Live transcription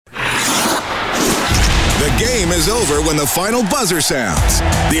The game is over when the final buzzer sounds.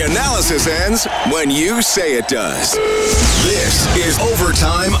 The analysis ends when you say it does. This is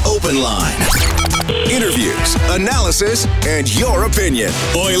Overtime Open Line. Interviews, analysis, and your opinion.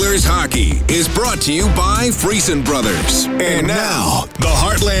 Oilers hockey is brought to you by Friesen Brothers. And now, the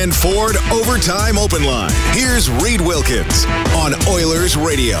Heartland Ford Overtime Open Line. Here's Reed Wilkins on Oilers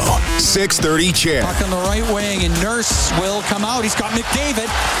Radio, 630 CHED. Puck on the right wing, and Nurse will come out. He's got McDavid.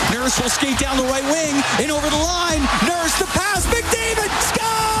 Nurse will skate down the right wing, and over the line. Nurse, the pass, McDavid, score!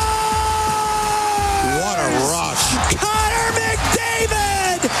 What a rush. Connor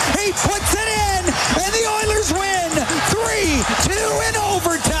McDavid! He puts it in, and the Oilers win 3-2 in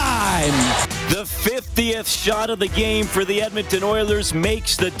overtime. The 50th shot of the game for the Edmonton Oilers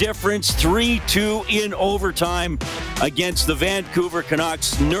makes the difference. 3-2 in overtime against the Vancouver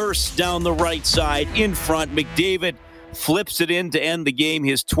Canucks. Nurse down the right side in front. McDavid flips it in to end the game,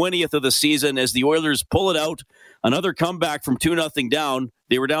 his 20th of the season, as the Oilers pull it out. Another comeback from 2-0 down.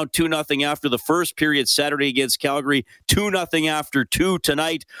 They were down 2-0 after the first period Saturday against Calgary. 2-0 after 2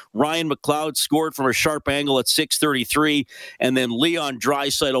 tonight. Ryan McLeod scored from a sharp angle at 6:33. And then Leon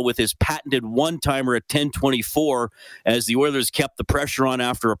Draisaitl with his patented one-timer at 10:24 as the Oilers kept the pressure on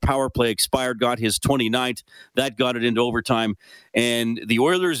after a power play expired, got his 29th. That got it into overtime. And the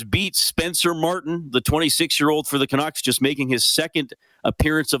Oilers beat Spencer Martin, the 26-year-old for the Canucks, just making his second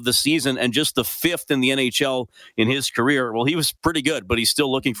appearance of the season and just the 5th in the NHL in his career. Well, he was pretty good, but he's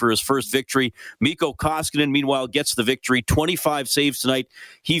still looking for his first victory. Mikko Koskinen, meanwhile, gets the victory. 25 saves tonight.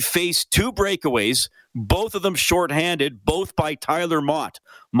 He faced 2 breakaways, both of them shorthanded, both by Tyler Mott.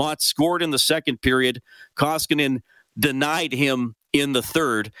 Mott scored in the second period. Koskinen denied him in the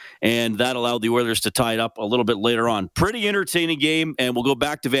third, and that allowed the Oilers to tie it up a little bit later on. Pretty entertaining game, and we'll go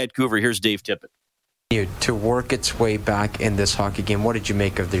back to Vancouver. Here's Dave Tippett. To work its way back in this hockey game, what did you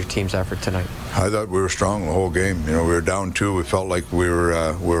make of their team's effort tonight? I thought we were strong the whole game. You know, we were down 2. We felt like we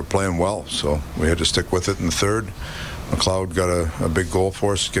were playing well, so we had to stick with it in the third. McLeod got a big goal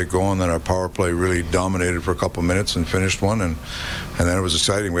for us to get going. Then our power play really dominated for a couple minutes and finished one, and then it was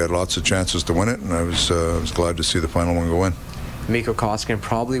exciting. We had lots of chances to win it, and I was glad to see the final one go in. Mikko Koskinen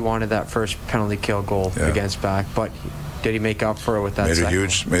probably wanted that first penalty kill goal against back, but did he make up for it with that?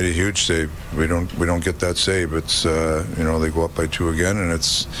 Made a huge save. We don't get that save. It's they go up by 2 again, and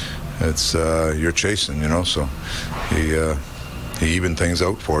it's you're chasing, so he evened things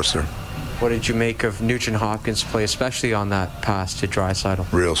out for us there. What did you make of Nugent Hopkins' play, especially on that pass to Draisaitl?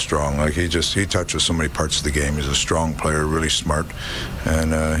 Real strong. Like he touches so many parts of the game. He's a strong player, really smart,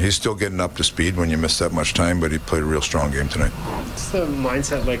 and he's still getting up to speed when you miss that much time. But he played a real strong game tonight. What's the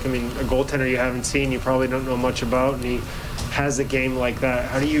mindset like? I mean, a goaltender you haven't seen, you probably don't know much about, and he has a game like that.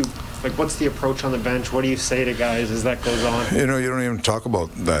 How do you? What's the approach on the bench? What do you say to guys as that goes on? You don't even talk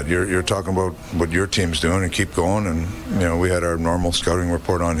about that. You're talking about what your team's doing and keep going. And, we had our normal scouting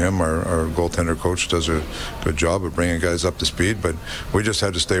report on him. Our goaltender coach does a good job of bringing guys up to speed, but we just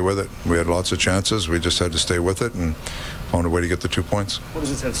had to stay with it. We had lots of chances. We just had to stay with it and found a way to get the 2 points. What does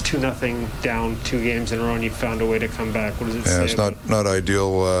it say? It's 2-0 down 2 games in a row, and you found a way to come back. What does it say? Yeah, it's not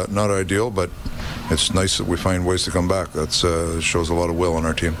ideal, but it's nice that we find ways to come back. That shows a lot of will on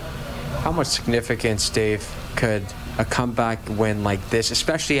our team. How much significance, Dave, could a comeback win like this,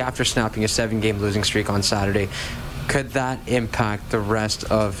 especially after snapping a 7-game losing streak on Saturday, could that impact the rest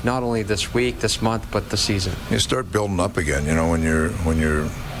of not only this week, this month, but the season? You start building up again. When you're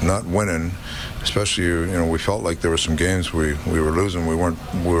not winning, especially we felt like there were some games we were losing. We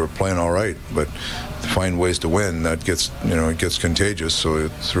were playing all right, but to find ways to win, that gets it gets contagious. So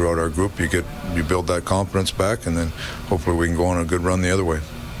throughout our group, you build that confidence back, and then hopefully we can go on a good run the other way.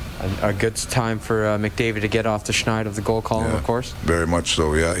 A good time for McDavid to get off the schneid of the goal column, of course. Very much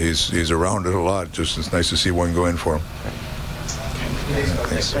so, yeah. He's around it a lot. Just it's nice to see one go in for him.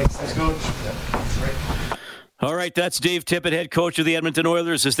 Thanks. Let's go. All right, that's Dave Tippett, head coach of the Edmonton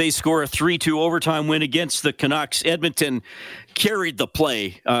Oilers, as they score a 3-2 overtime win against the Canucks. Edmonton carried the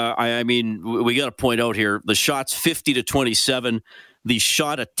play. I mean, we got to point out here, the shots 50-27, the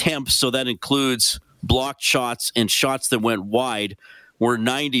shot attempts, so that includes blocked shots and shots that went wide, were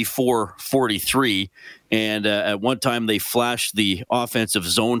 94-43, and at one time they flashed the offensive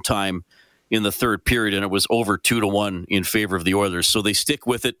zone time in the third period, and it was over 2-1 in favor of the Oilers. So they stick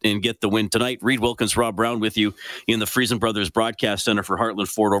with it and get the win tonight. Reed Wilkins, Rob Brown with you in the Friesen Brothers Broadcast Center for Heartland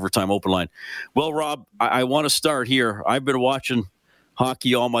Ford Overtime Open Line. Well, Rob, I want to start here. I've been watching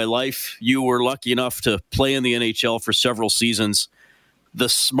hockey all my life. You were lucky enough to play in the NHL for several seasons. The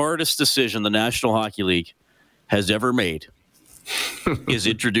smartest decision the National Hockey League has ever made is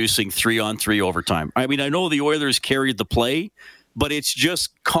introducing 3-on-3 overtime. I mean, I know the Oilers carried the play, but it's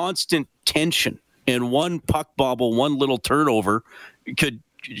just constant tension and one puck bobble, one little turnover could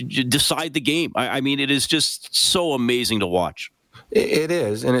decide the game. I mean, it is just so amazing to watch. It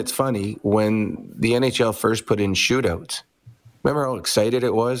is, and it's funny, when the NHL first put in shootouts, remember how excited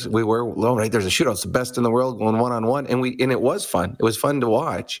it was? We were, oh, right, there's a shootout. It's the best in the world going one-on-one. And it was fun. It was fun to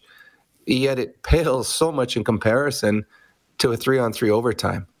watch. Yet it pales so much in comparison to a 3-on-3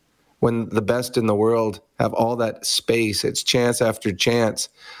 overtime. When the best in the world have all that space, it's chance after chance.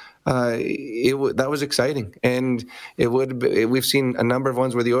 That was exciting. And we've seen a number of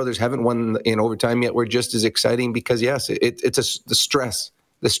ones where the Oilers haven't won in overtime yet were just as exciting because, yes, it's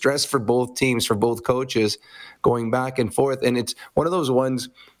the stress for both teams, for both coaches, going back and forth. And it's one of those ones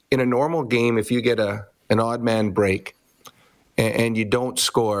in a normal game, if you get an odd man break and you don't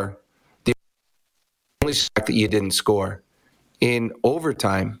score, the only fact that you didn't score. In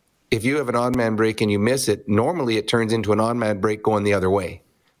overtime, if you have an odd man break and you miss it, normally it turns into an odd man break going the other way,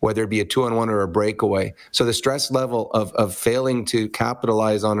 whether it be a 2-on-1 or a breakaway. So the stress level of failing to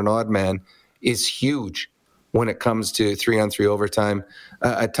capitalize on an odd man is huge when it comes to 3-on-3 overtime.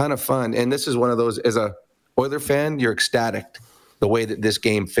 A ton of fun. And this is one of those, as a Oiler fan, you're ecstatic the way that this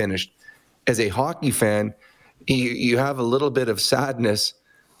game finished. As a hockey fan, you have a little bit of sadness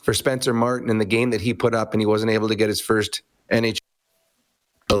for Spencer Martin in the game that he put up, and he wasn't able to get his first NHL.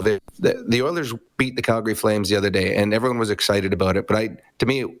 The Oilers beat the Calgary Flames the other day, and everyone was excited about it. But to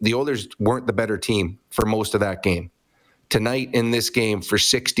me, the Oilers weren't the better team for most of that game. Tonight in this game, for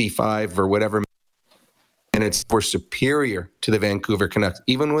 65 or whatever minutes, were superior to the Vancouver Canucks.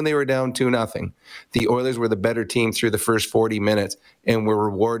 Even when they were down 2-0, the Oilers were the better team through the first 40 minutes and were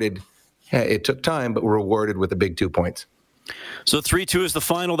rewarded. It took time, but were rewarded with the big 2 points. So 3-2 is the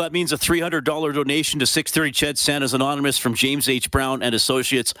final. That means a $300 donation to 630 Ched Santa's Anonymous from James H. Brown and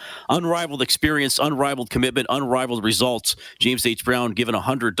Associates. Unrivaled experience, unrivaled commitment, unrivaled results. James H. Brown given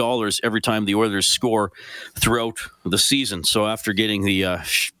 $100 every time the Oilers score throughout the season. So after getting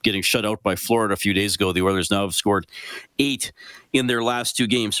shut out by Florida a few days ago, the Oilers now have scored 8 in their last 2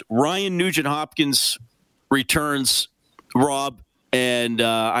 games. Ryan Nugent-Hopkins returns, Rob, and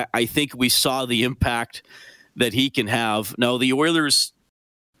I think we saw the impact that he can have. Now, the Oilers'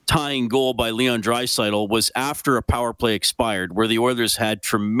 tying goal by Leon Draisaitl was after a power play expired, where the Oilers had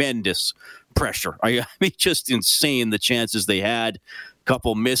tremendous pressure. I mean, just insane the chances they had. A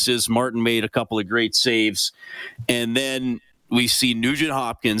couple misses. Martin made a couple of great saves. And then we see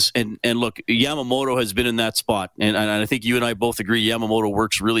Nugent-Hopkins, and look, Yamamoto has been in that spot. And I think you and I both agree Yamamoto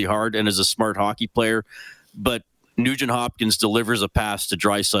works really hard and is a smart hockey player. But Nugent-Hopkins delivers a pass to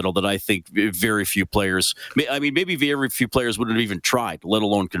Draisaitl that I think very few players, maybe very few players wouldn't have even tried, let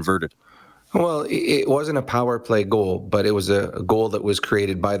alone converted. Well, it wasn't a power play goal, but it was a goal that was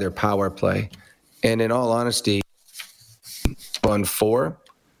created by their power play. And in all honesty, on 4,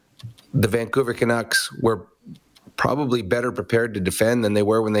 the Vancouver Canucks were probably better prepared to defend than they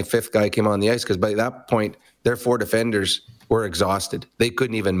were when the 5th guy came on the ice, because by that point, their 4 defenders were exhausted. They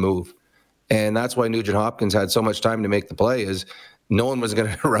couldn't even move. And that's why Nugent-Hopkins had so much time to make the play, is no one was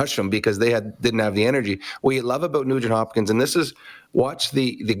going to rush him because they didn't have the energy. What you love about Nugent-Hopkins, and this is, watch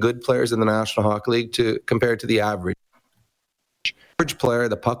the good players in the National Hockey League compared to the average. Average player,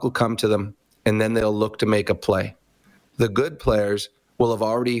 the puck will come to them, and then they'll look to make a play. The good players will have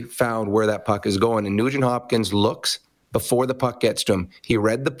already found where that puck is going, and Nugent-Hopkins looks before the puck gets to him. He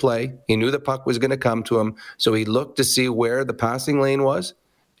read the play. He knew the puck was going to come to him, so he looked to see where the passing lane was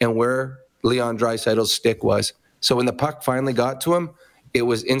and where Leon Draisaitl's stick was. So when the puck finally got to him, it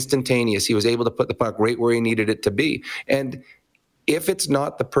was instantaneous. He was able to put the puck right where he needed it to be. And if it's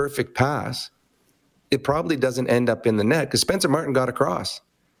not the perfect pass, it probably doesn't end up in the net, because Spencer Martin got across.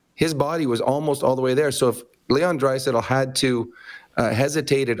 His body was almost all the way there. So if Leon Draisaitl had to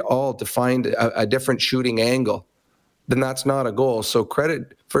hesitate at all to find a different shooting angle, then that's not a goal. So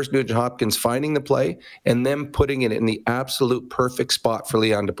credit first Nugent-Hopkins finding the play and then putting it in the absolute perfect spot for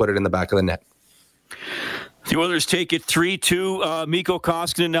Leon to put it in the back of the net. The Oilers take it 3-2. Mikko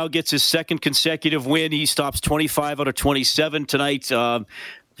Koskinen now gets his 2nd consecutive win. He stops 25 out of 27 tonight.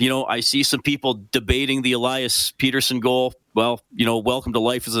 I see some people debating the Elias Pettersson goal. Well, welcome to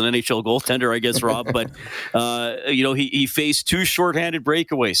life as an NHL goaltender, I guess, Rob. But, he faced 2 shorthanded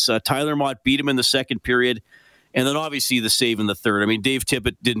breakaways. Tyler Mott beat him in the second period. And then obviously the save in the third. I mean, Dave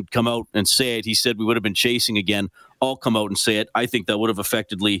Tippett didn't come out and say it. He said we would have been chasing again. I'll come out and say it. I think that would have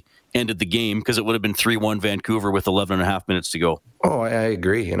effectively ended the game, because it would have been 3-1 Vancouver with 11 and a half minutes to go. Oh, I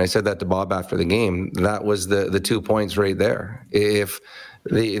agree. And I said that to Bob after the game. That was the 2 points right there. If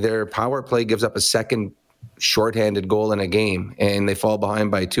their power play gives up a second shorthanded goal in a game and they fall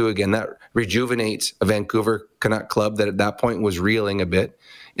behind by 2 again, that rejuvenates a Vancouver Canuck club that at that point was reeling a bit,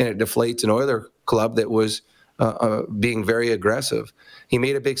 and it deflates an Oiler club that was being very aggressive. He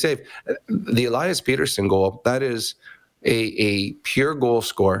made a big save. The Elias Peterson goal, that is a pure goal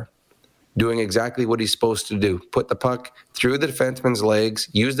scorer doing exactly what he's supposed to do. Put the puck through the defenseman's legs,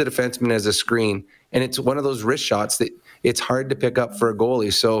 use the defenseman as a screen, and it's one of those wrist shots that it's hard to pick up for a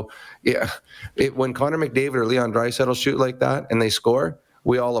goalie. So, yeah, when Connor McDavid or Leon Draisaitl shoot like that and they score,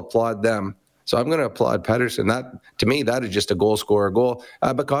 we all applaud them. So I'm going to applaud Pettersson. That, to me, that is just a goal scorer goal.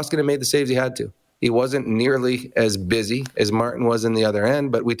 But Koskinen made the saves he had to. He wasn't nearly as busy as Martin was in the other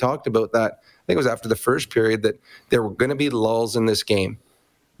end, but we talked about that. I think it was after the first period that there were going to be lulls in this game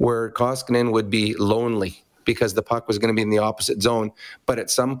where Koskinen would be lonely because the puck was going to be in the opposite zone. But at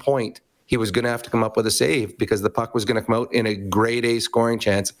some point, he was going to have to come up with a save because the puck was going to come out in a grade A scoring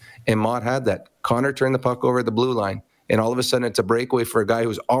chance. And Mott had that. Connor turned the puck over at the blue line. And all of a sudden, it's a breakaway for a guy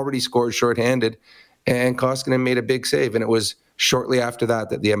who's already scored shorthanded. And Koskinen made a big save. And it was shortly after that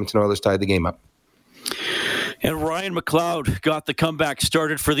that the Edmonton Oilers tied the game up. And Ryan McLeod got the comeback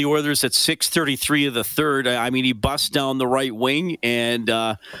started for the Oilers at 6:33 of the third. I mean, he busts down the right wing, and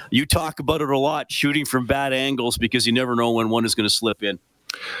you talk about it a lot, shooting from bad angles, because you never know when one is going to slip in.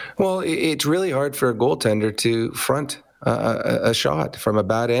 Well, it's really hard for a goaltender to front a shot from a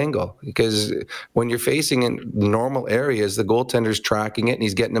bad angle, because when you're facing in normal areas, the goaltender's tracking it and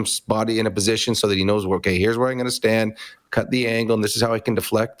he's getting his body in a position so that he knows, okay, here's where I'm going to stand, cut the angle, and this is how I can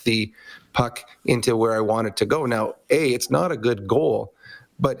deflect the puck into where I want it to go. Now, it's not a good goal,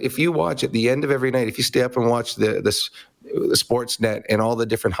 but if you watch at the end of every night, if you stay up and watch the Sportsnet and all the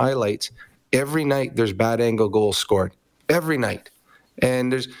different highlights, every night there's bad angle goals scored. Every night.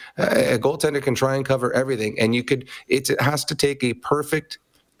 And there's a goaltender can try and cover everything, and it has to take a perfect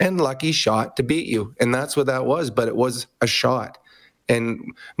and lucky shot to beat you, and that's what that was. But it was a shot,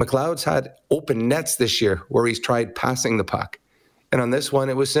 and McLeod's had open nets this year where he's tried passing the puck, and on this one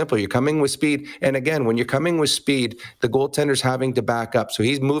it was simple. You're coming with speed, and again, when you're coming with speed, the goaltender's having to back up, so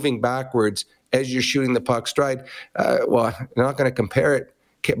he's moving backwards as you're shooting the puck stride. Well, I'm not going to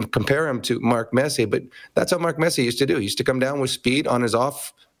compare him to Mark Messier, but that's how Mark Messier used to do. He used to come down with speed on his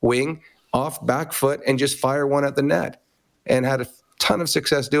off wing, off back foot, and just fire one at the net, and had a ton of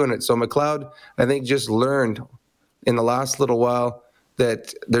success doing it. So McLeod, I think, just learned in the last little while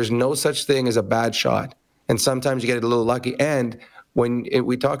that there's no such thing as a bad shot, and sometimes you get a little lucky. And when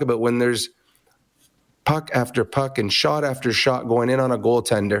we talk about when there's puck after puck and shot after shot going in on a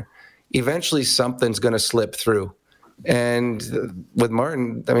goaltender, eventually something's going to slip through. And with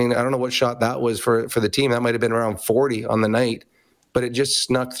Martin, I mean, I don't know what shot that was for the team. That might have been around 40 on the night, but it just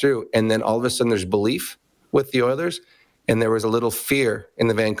snuck through. And then all of a sudden there's belief with the Oilers, and there was a little fear in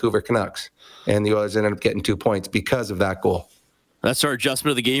the Vancouver Canucks. And the Oilers ended up getting 2 points because of that goal. That's our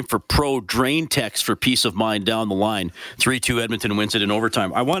adjustment of the game for Pro Drain Text for peace of mind down the line. 3-2 Edmonton wins it in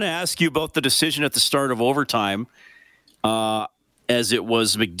overtime. I want to ask you about the decision at the start of overtime, as it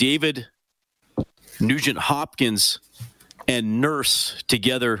was McDavid, Nugent-Hopkins, and Nurse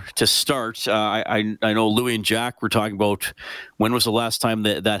together to start. I know Louis and Jack were talking about when was the last time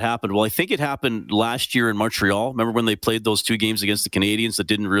that happened. Well, I think it happened last year in Montreal. Remember when they played those two games against the Canadiens that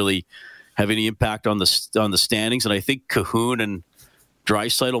didn't really have any impact on the standings? And I think Cahoon and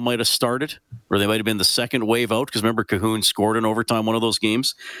Draisaitl might have started, or they might have been the second wave out, because remember Cahoon scored in overtime one of those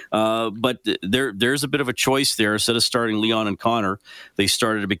games. But there's a bit of a choice there. Instead of starting Leon and Connor, they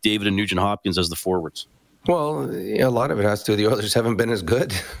started McDavid and Nugent-Hopkins as the forwards. Well, a lot of it has to do. The Oilers haven't been as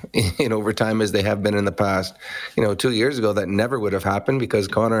good in overtime as they have been in the past. 2 years ago, that never would have happened because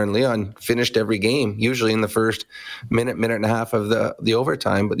Connor and Leon finished every game, usually in the first minute and a half of the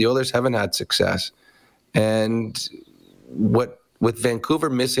overtime. But the Oilers haven't had success. And with Vancouver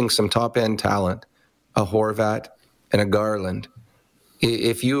missing some top-end talent, a Horvat and a Garland,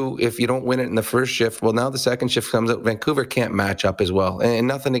 if you don't win it in the first shift, well, now the second shift comes out. Vancouver can't match up as well. And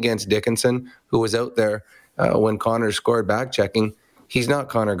nothing against Dickinson, who was out there when Connor scored back checking. He's not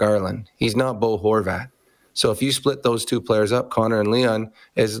Connor Garland. He's not Bo Horvat. So if you split those two players up, Connor and Leon,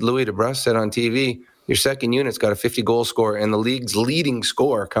 as Louis DeBrusk said on TV, your second unit's got a 50-goal scorer and the league's leading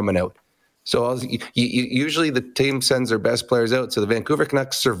scorer coming out. So usually the team sends their best players out. So the Vancouver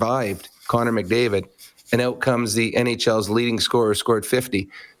Canucks survived Connor McDavid, and out comes the NHL's leading scorer, scored 50.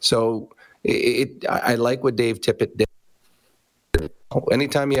 So I like what Dave Tippett did.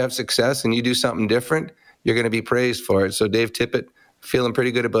 Anytime you have success and you do something different, you're going to be praised for it. So Dave Tippett feeling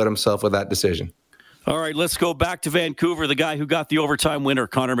pretty good about himself with that decision. All right, let's go back to Vancouver, the guy who got the overtime winner,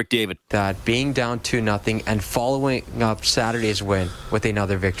 Connor McDavid. That being down 2-0 and following up Saturday's win with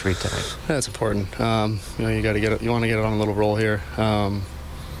another victory tonight. That's important. You want to get it on a little roll here.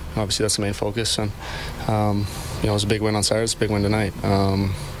 Obviously, that's the main focus. And it was a big win on Saturday. It's a big win tonight.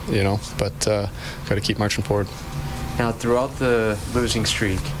 but got to keep marching forward. Now, throughout the losing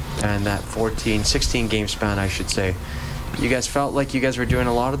streak and that 16 game span, I should say, you guys felt like you guys were doing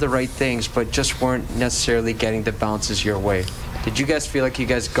a lot of the right things, but just weren't necessarily getting the bounces your way. Did you guys feel like you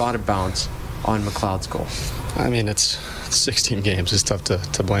guys got a bounce on McLeod's goal? I mean, it's 16 games. It's tough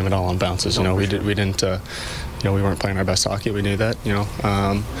to blame it all on bounces. We didn't. We weren't playing our best hockey. We knew that.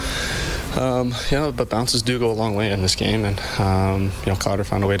 But bounces do go a long way in this game, and Connor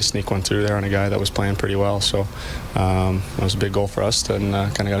found a way to sneak one through there on a guy that was playing pretty well. So it was a big goal for us, and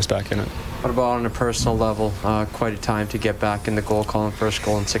kind of got us back in it. What about on a personal level? Quite a time to get back in the goal column, first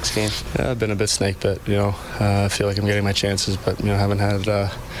goal in 6 games. Yeah, I've been a bit snake bit. I feel like I'm getting my chances, but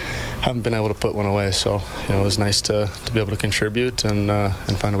haven't been able to put one away. So it was nice to be able to contribute and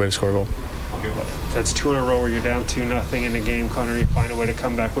find a way to score a goal. That's 2 in a row where you're down 2-0 in a game, Connor. You find a way to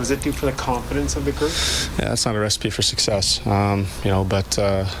come back. What does it do for the confidence of the group? Yeah, it's not a recipe for success,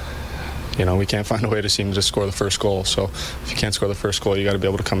 we can't find a way to seem to score the first goal. So if you can't score the first goal, you got to be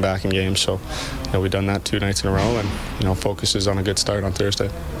able to come back in games. So we've done that 2 nights in a row, and focus is on a good start on Thursday.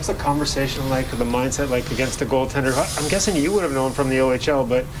 What's the conversation like, the mindset like against a goaltender? I'm guessing you would have known from the OHL,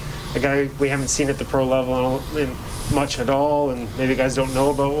 but a guy we haven't seen at the pro level much at all, and maybe guys don't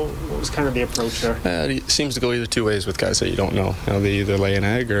know about. What was kind of the approach there? It seems to go either two ways with guys that you don't know. They either lay an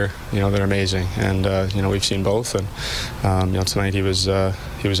egg or they're amazing, and we've seen both. And tonight he was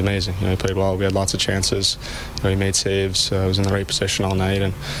amazing. He played well. We had lots of chances. He made saves. Was in the right position all night,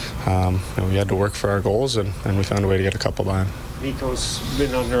 and we had to work for our goals, and we found a way to get a couple by him. Mikko's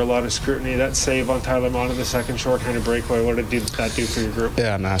been under a lot of scrutiny. That save on Tyler Mott in the second shorthanded breakaway, what did that do for your group?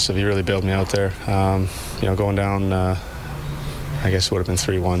 Yeah, massive. He really bailed me out there. Going down, I guess it would have been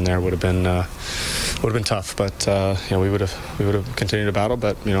 3-1 there. Would have been tough, but we would have continued to battle.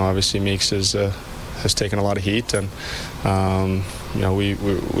 But obviously Meeks has taken a lot of heat, and we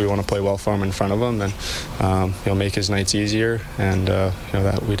want to play well for him in front of him, and make his nights easier. And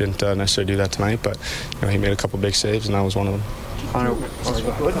that we didn't necessarily do that tonight, but he made a couple big saves, and that was one of them. Connor, I was just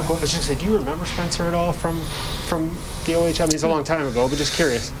going to say, do you remember Spencer at all from the OHL? I mean, it's a long time ago, but just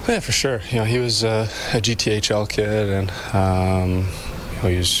curious. Yeah, for sure. He was a GTHL kid, and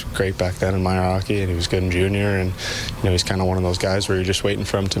he was great back then in minor hockey, and he was good in junior, and he's kind of one of those guys where you're just waiting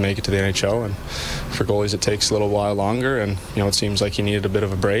for him to make it to the NHL. And for goalies, it takes a little while longer, and it seems like he needed a bit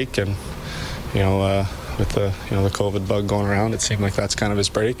of a break, and with the the COVID bug going around, it seemed like that's kind of his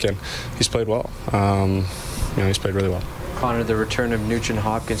break, and he's played well. He's played really well. Connor, the return of Nugent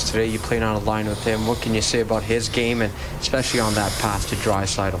Hopkins today, you played on a line with him. What can you say about his game, and especially on that pass to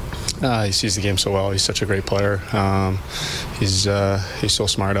Draisaitl? He sees the game so well. He's such a great player. He's so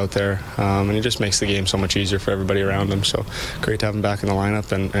smart out there, and he just makes the game so much easier for everybody around him. So great to have him back in the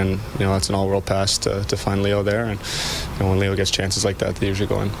lineup, and that's an all-world pass to find Leo there. And when Leo gets chances like that, they usually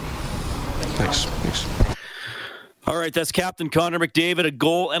go in. Thanks. All right, that's Captain Connor McDavid, a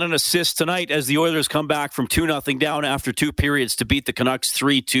goal and an assist tonight as the Oilers come back from 2-0 down after 2 periods to beat the Canucks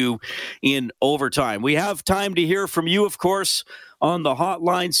 3-2 in overtime. We have time to hear from you, of course, on the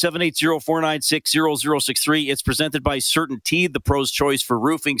hotline, 780-496-0063. It's presented by CertainTeed, the pro's choice for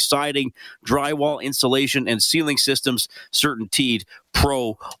roofing, siding, drywall, insulation, and ceiling systems. CertainTeed,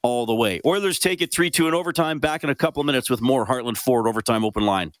 pro all the way. Oilers take it 3-2 in overtime. Back in a couple of minutes with more Heartland Ford Overtime Open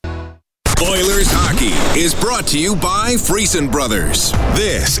Line. Oilers Hockey is brought to you by Friesen Brothers.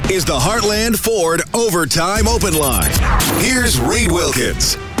 This is the Heartland Ford Overtime Open Line. Here's Reed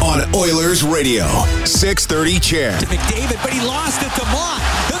Wilkins on Oilers Radio, 630 CHED. To McDavid, but he lost it to Mott.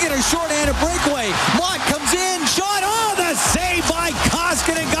 He'll get a short-handed breakaway. Mott comes in, shot. Oh, the save by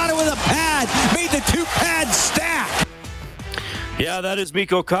Koskinen. Got it with a pad. Made the 2-pad stack. Yeah, that is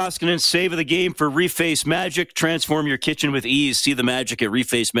Mikko Koskinen's save of the game for Reface Magic. Transform your kitchen with ease. See the magic at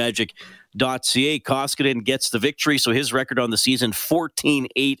refacemagic.ca. Koskinen gets the victory, so his record on the season,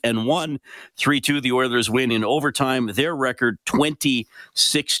 14-8-1. 3-2, the Oilers win in overtime. Their record,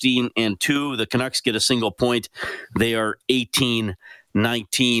 20-16-2. The Canucks get a single point. They are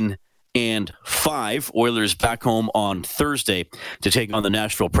 18-19-5. Oilers back home on Thursday to take on the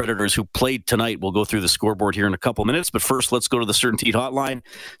Nashville Predators, who played tonight. We'll go through the scoreboard here in a couple minutes, but first let's go to the CertainTeed hotline,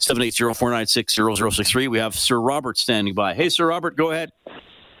 780-496-0063. We have Sir Robert standing by. Hey, Sir Robert, go ahead.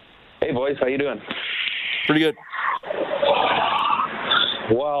 Hey, boys, how you doing? Pretty good.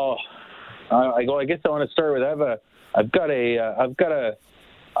 Well, I guess I want to start with I've got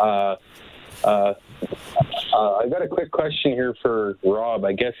a quick question here for Rob.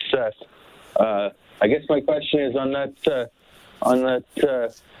 I guess my question is on that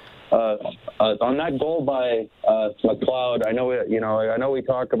goal by McLeod. I know we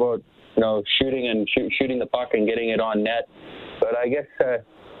talk about shooting the puck and getting it on net, but I guess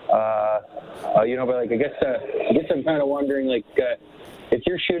But like I guess I'm kind of wondering, like, if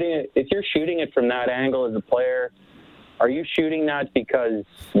you're shooting it from that angle as a player, are you shooting that because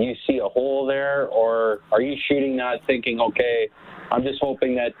you see a hole there, or are you shooting that thinking, okay, I'm just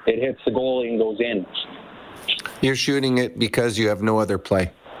hoping that it hits the goalie and goes in? You're shooting it because you have no other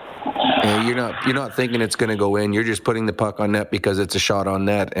play. You're not thinking it's going to go in. You're just putting the puck on net because it's a shot on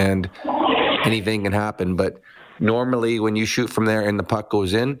net and anything can happen. But normally when you shoot from there and the puck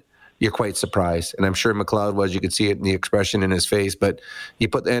goes in, you're quite surprised. And I'm sure McLeod was. You could see it in the expression in his face. But he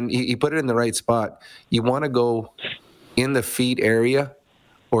put it in the right spot. You want to go in the feet area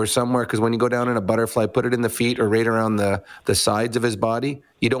or somewhere, because when you go down in a butterfly, put it in the feet or right around the sides of his body.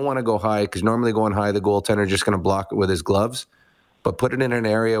 You don't want to go high, because normally going high, the goaltender is just going to block it with his gloves. But put it in an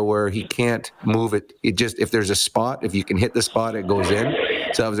area where he can't move it. It just, if there's a spot, if you can hit the spot, it goes in.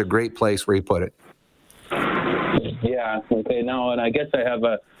 So that was a great place where he put it. Yeah. Okay. Now, and I guess I have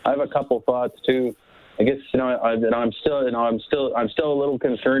a couple thoughts too. I guess I'm still a little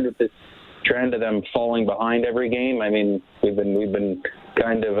concerned with this trend of them falling behind every game. I mean, we've been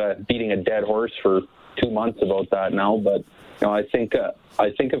kind of beating a dead horse for 2 months about that now. But I think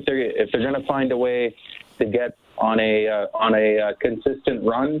if they're going to find a way to get on a consistent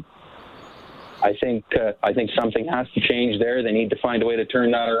run, I think something has to change there. They need to find a way to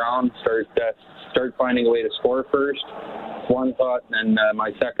turn that around. Start finding a way to score first. One thought, and then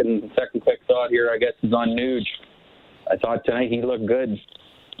my second quick thought here, I guess, is on Nuge. I thought tonight he looked good.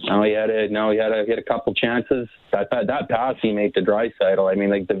 Now he had a couple chances. That pass he made to Draisaitl. I mean,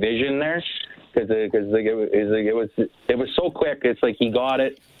 like the vision there, because it was so quick. It's like he got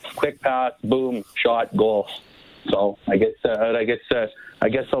it, quick pass, boom, shot, goal. So I guess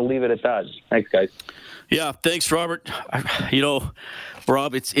I'll leave it at that. Thanks, guys. Yeah, thanks, Robert.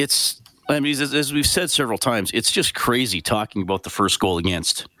 Rob, it's. I mean, as we've said several times, it's just crazy talking about the first goal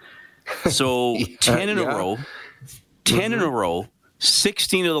against. So 10 in a row, 10 in a row,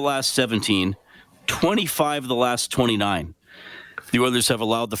 16 of the last 17, 25 of the last 29. The Oilers have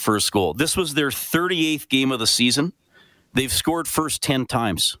allowed the first goal. This was their 38th game of the season. They've scored first 10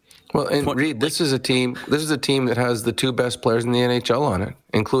 times. Well, and Reed, this is a team that has the two best players in the NHL on it,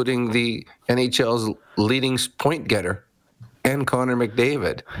 including the NHL's leading point getter and Connor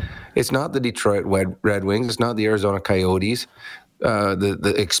McDavid. It's not the Detroit Red Wings. It's not the Arizona Coyotes,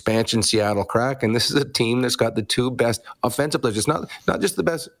 the expansion Seattle Kraken. This is a team that's got the two best offensive players. It's not just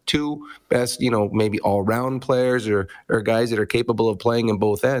the two best, maybe all-round players or guys that are capable of playing in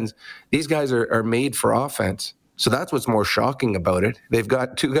both ends. These guys are made for offense. So that's what's more shocking about it. They've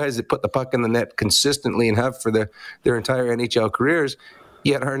got two guys that put the puck in the net consistently and have for their entire NHL careers,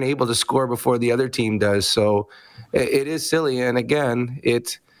 yet aren't able to score before the other team does. So it is silly. And again,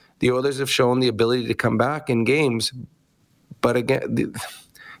 the Oilers have shown the ability to come back in games. But again,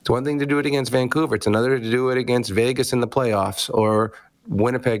 it's one thing to do it against Vancouver. It's another to do it against Vegas in the playoffs, or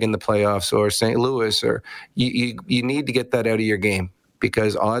Winnipeg in the playoffs, or St. Louis. Or you need to get that out of your game,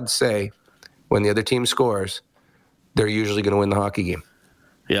 because odds say when the other team scores, they're usually going to win the hockey game.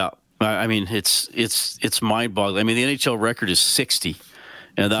 Yeah. I mean, it's mind-boggling. I mean, the NHL record is 60,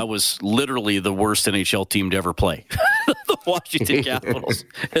 and that was literally the worst NHL team to ever play. The Washington Capitals.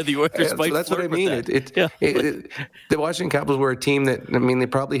 And the Oilers might that's what I mean. The Washington Capitals were a team that, I mean, they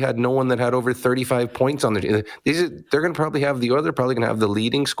probably had no one that had over 35 points on their team. They're going to probably have the Oilers probably going to have the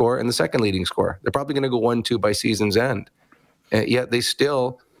leading scorer and the second leading scorer. They're probably going to go 1-2 by season's end. Yet they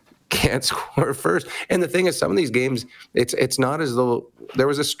still can't score first. And the thing is, some of these games, it's not as though there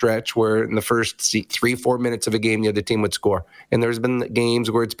was a stretch where in the first 3-4 minutes of a game, the other team would score. And there's been games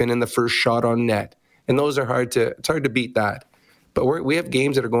where it's been in the first shot on net. And those are hard to beat that. But we have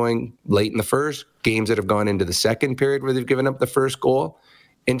games that are going late in the first, games that have gone into the second period where they've given up the first goal.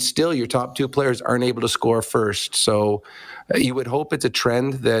 And still your top two players aren't able to score first. So you would hope it's a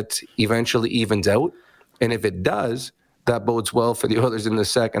trend that eventually evens out. And if it does, that bodes well for the Oilers in the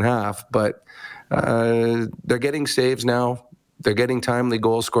second half. But they're getting saves now. They're getting timely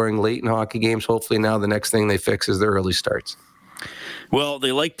goal scoring late in hockey games. Hopefully now the next thing they fix is their early starts. Well,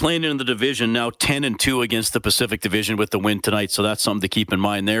 they like playing in the division, now 10-2 against the Pacific Division with the win tonight, so that's something to keep in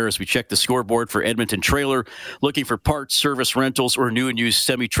mind there as we check the scoreboard for Edmonton Trailer. Looking for parts, service, rentals, or new and used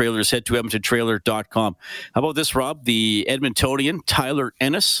semi-trailers, head to edmontontrailer.com. How about this, Rob? The Edmontonian, Tyler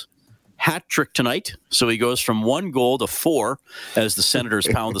Ennis, hat trick tonight, so he goes from 1 goal to 4 as the Senators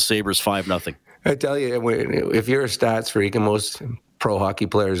pound the Sabres 5-0. I tell you, if you're a stats freak, and most pro hockey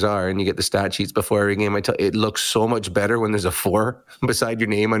players are, and you get the stat sheets before every game. It looks so much better when there's a 4 beside your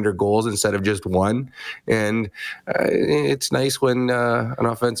name under goals instead of just 1. And it's nice when an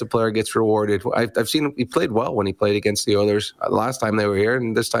offensive player gets rewarded. I've seen he played well when he played against the Oilers last time they were here,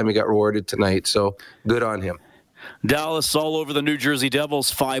 and this time he got rewarded tonight. So good on him. Dallas all over the New Jersey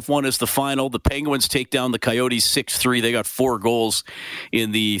Devils. 5-1 is the final. The Penguins take down the Coyotes 6-3. They got 4 goals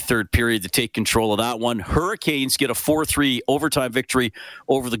in the third period to take control of that one. Hurricanes get a 4-3 overtime victory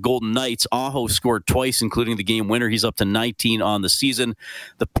over the Golden Knights. Aho scored twice, including the game winner. He's up to 19 on the season.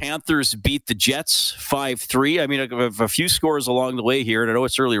 The Panthers beat the Jets 5-3. I mean, a few scores along the way here, and I know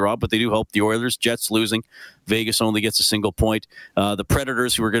it's early, Rob, but they do help the Oilers. Jets losing. Vegas only gets a single point. The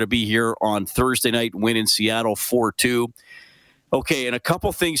Predators, who are going to be here on Thursday night, win in Seattle 4-2. Okay, and a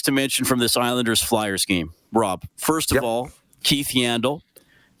couple things to mention from this Islanders-Flyers game. Rob, first of all, Keith Yandel,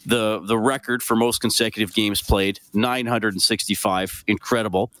 the record for most consecutive games played, 965.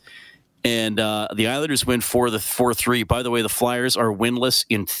 Incredible. And the Islanders win 4-3. By the way, the Flyers are winless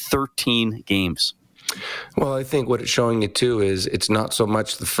in 13 games. Well, I think what it's showing you, too, is it's not so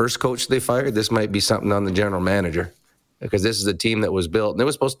much the first coach they fired. This might be something on the general manager, because this is a team that was built. And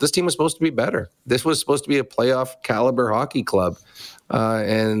this team was supposed to be better. This was supposed to be a playoff caliber hockey club,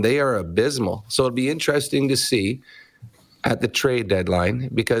 and they are abysmal. So it'll be interesting to see at the trade deadline,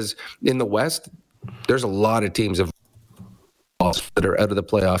 because in the West, there's a lot of teams that are out of the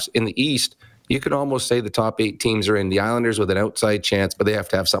playoffs. In the East, you could almost say the top 8 teams are in. The Islanders with an outside chance, but they have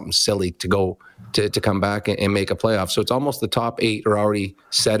to have something silly to go to come back and make a playoff. So it's almost the top 8 are already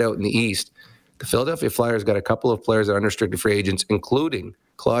set out in the East. The Philadelphia Flyers got a couple of players that are unrestricted free agents, including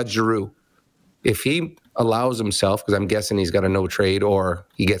Claude Giroux. If he allows himself, because I'm guessing he's got a no trade or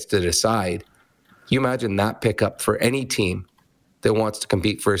he gets to decide, you imagine that pickup for any team that wants to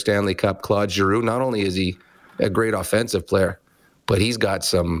compete for a Stanley Cup. Claude Giroux, not only is he a great offensive player, but he's got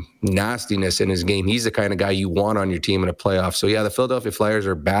some nastiness in his game. He's the kind of guy you want on your team in a playoff. So, yeah, the Philadelphia Flyers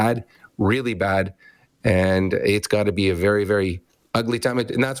are bad, really bad, and it's got to be a very, very ugly time.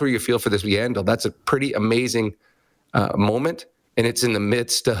 And that's where you feel for this Yandel. That's a pretty amazing moment, and it's in the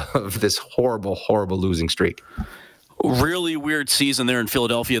midst of this horrible, horrible losing streak. Really weird season there in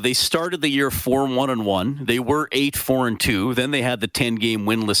Philadelphia. They started the year 4-1-1. They were 8-4-2. Then they had the 10-game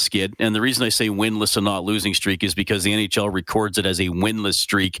winless skid. And the reason I say winless and not losing streak is because the NHL records it as a winless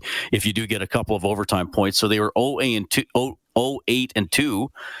streak if you do get a couple of overtime points. So they were 0-8-2.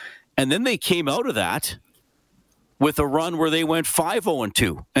 And then they came out of that with a run where they went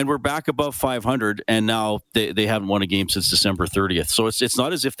 5-0-2 and we're back above 500. And now they haven't won a game since December 30th. So it's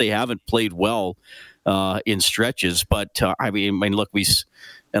not as if they haven't played well in stretches, but I mean, look,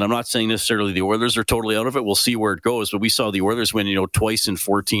 and I'm not saying necessarily the Oilers are totally out of it. We'll see where it goes, but we saw the Oilers win, twice in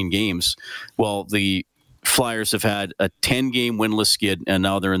 14 games. Well, the Flyers have had a 10-game winless skid, and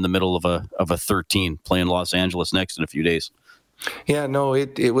now they're in the middle of a 13, playing Los Angeles next in a few days. Yeah, no,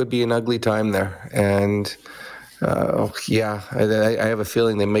 it would be an ugly time there, and I have a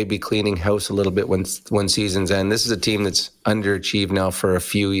feeling they may be cleaning house a little bit when seasons end. This is a team that's underachieved now for a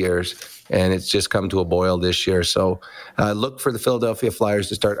few years, and it's just come to a boil this year. So look for the Philadelphia Flyers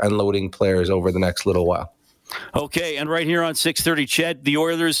to start unloading players over the next little while. Okay, and right here on 630 CHED, the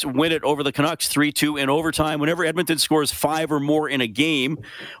Oilers win it over the Canucks 3-2 in overtime. Whenever Edmonton scores 5 or more in a game,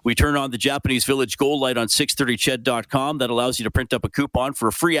 we turn on the Japanese Village Gold Light on 630ched.com. That allows you to print up a coupon for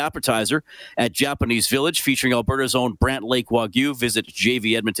a free appetizer at Japanese Village, featuring Alberta's own Brant Lake Wagyu. Visit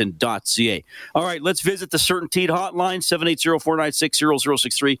jvedmonton.ca. All right, let's visit the Certainteed hotline,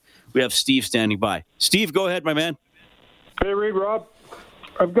 780-496-0063. We have Steve standing by. Steve, go ahead, my man. Hey, Reed, Rob.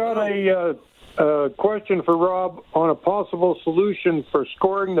 I've got a question for Rob on a possible solution for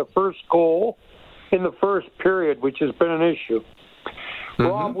scoring the first goal in the first period, which has been an issue. Mm-hmm.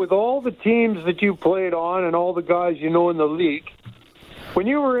 Rob, with all the teams that you played on and all the guys you know in the league, when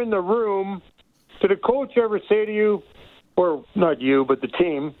you were in the room, did a coach ever say to you, or not you, but the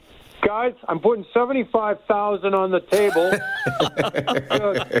team, guys, I'm putting $75,000 on the table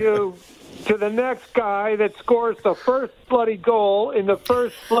to the next guy that scores the first bloody goal in the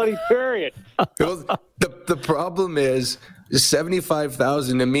first bloody period? The problem is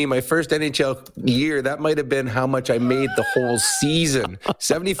 $75,000 to me, my first NHL year, that might have been how much I made the whole season.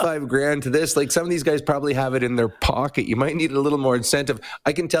 $75,000 to this, like some of these guys probably have it in their pocket. You might need a little more incentive.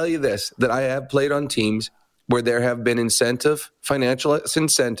 I can tell you this, that I have played on teams where there have been financial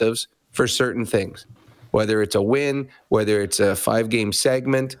incentives for certain things, whether it's a win, whether it's a 5-game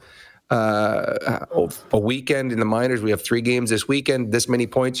segment, a weekend in the minors. We have 3 games this weekend, this many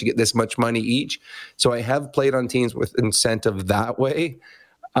points, you get this much money each. So I have played on teams with incentive that way.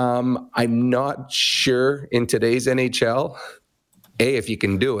 I'm not sure in today's NHL A, if you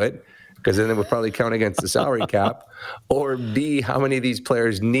can do it, because then it would probably count against the salary cap, or B, how many of these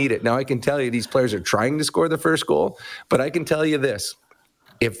players need it. Now, I can tell you these players are trying to score the first goal, but I can tell you this.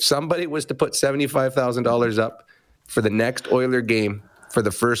 If somebody was to put $75,000 up for the next Oiler game for the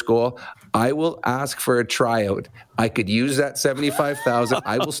first goal, I will ask for a tryout. I could use that $75,000.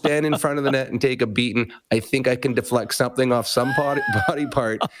 I will stand in front of the net and take a beating. I think I can deflect something off some body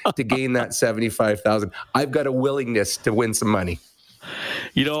part to gain that $75,000. I've got a willingness to win some money.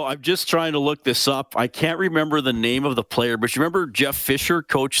 You know, I'm just trying to look this up. I can't remember the name of the player, but you remember Jeff Fisher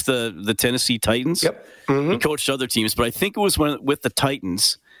coached the Tennessee Titans? Yep. Mm-hmm. He coached other teams, but I think it was with the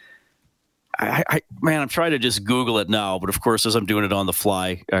Titans. I'm trying to just Google it now, but of course, as I'm doing it on the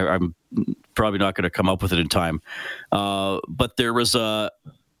fly, I'm probably not going to come up with it in time. But there was a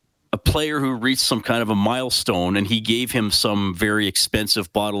player who reached some kind of a milestone, and he gave him some very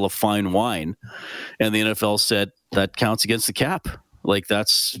expensive bottle of fine wine, and the NFL said that counts against the cap. Like,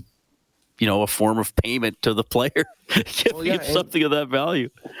 that's, a form of payment to the player. Give something of that value.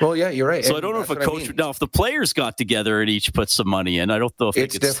 Well, yeah, you're right. So I don't know if a coach now, if the players got together and each put some money in, I don't know if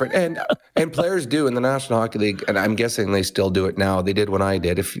it's different. And players do in the National Hockey League, and I'm guessing they still do it now. They did when I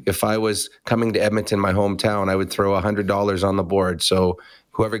did. If I was coming to Edmonton, my hometown, I would throw $100 on the board. So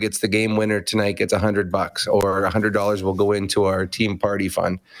whoever gets the game winner tonight gets $100, or $100 will go into our team party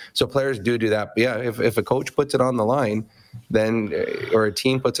fund. So players do that. But yeah, if a coach puts it on the line, then, or a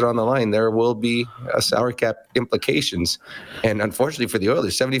team puts it on the line, there will be a salary cap implications. And unfortunately for the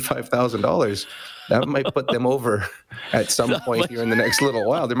Oilers, $75,000, that might put them over at some point here in the next little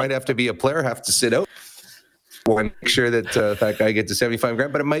while. There might have to be a player have to sit out and make sure that that guy gets a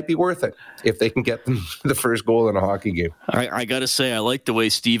 $75,000, but it might be worth it if they can get them the first goal in a hockey game. I got to say, I like the way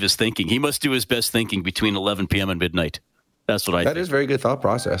Steve is thinking. He must do his best thinking between 11 p.m. and midnight. That's what I think. That is very good thought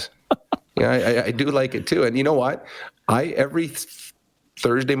process. Yeah, I do like it too. And you know what? Every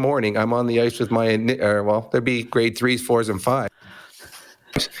Thursday morning, I'm on the ice with my, there'd be grade 3s, 4s, and 5s.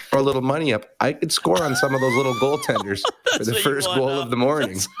 For a little money up, I could score on some of those little goaltenders for the first goal of the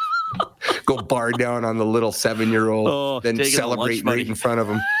morning. Go bar down on the little 7-year-old, then celebrate right in front of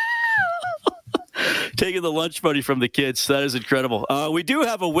him. Taking the lunch money from the kids. That is incredible. We do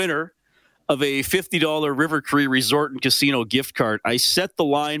have a winner of a $50 River Cree Resort and Casino gift card. I set the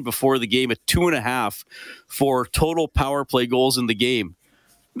line before the game at 2.5 for total power play goals in the game.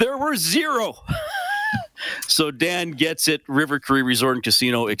 There were 0. So Dan gets it. River Cree Resort and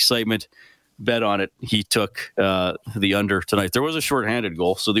Casino excitement. Bet on it. He took the under tonight. There was a shorthanded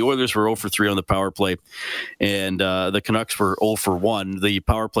goal, so the Oilers were 0 for 3 on the power play, and the Canucks were 0 for 1. The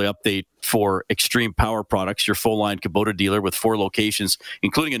power play update for Extreme Power Products, your full-line Kubota dealer with 4 locations,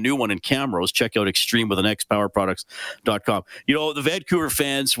 including a new one in Camrose. Check out Extreme with an X, powerproducts.com. The Vancouver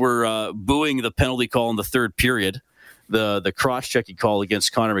fans were booing the penalty call in the third period, the cross-checking call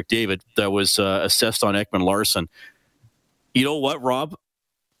against Connor McDavid that was assessed on Ekman Larsson. You know what, Rob?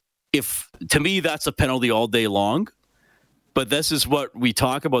 To me, that's a penalty all day long, but this is what we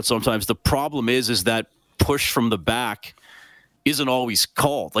talk about sometimes. The problem is that push from the back isn't always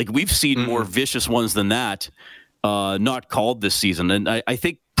called. Like, we've seen more vicious ones than that not called this season. And I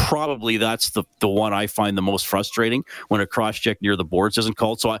think probably that's the one I find the most frustrating, when a cross-check near the boards isn't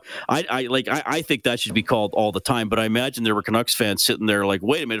called. So I think that should be called all the time. But I imagine there were Canucks fans sitting there like,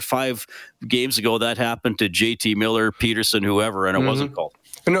 wait a minute, 5 games ago that happened to JT Miller, Peterson, whoever, and it wasn't called.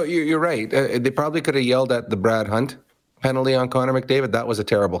 No, you're right. They probably could have yelled at the Brad Hunt penalty on Connor McDavid. That was a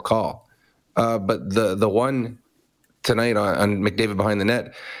terrible call. But the one tonight on McDavid behind the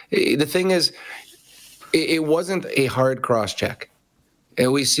net, the thing is, it wasn't a hard cross-check.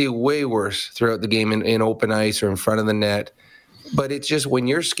 And we see way worse throughout the game in open ice or in front of the net. But it's just when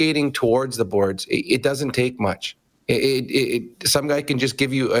you're skating towards the boards, it doesn't take much. Some guy can just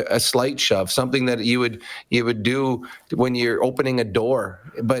give you a slight shove, something that you would do when you're opening a door.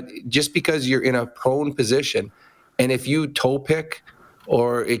 But just because you're in a prone position, and if you toe pick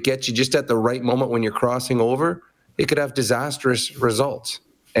or it gets you just at the right moment when you're crossing over, it could have disastrous results.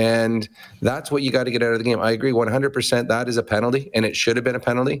 And that's what you got to get out of the game. I agree 100% that is a penalty, and it should have been a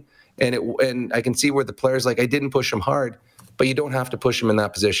penalty. And I can see where the player's like, I didn't push him hard, but you don't have to push him in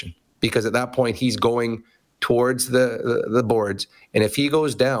that position, because at that point he's going towards the boards, and if he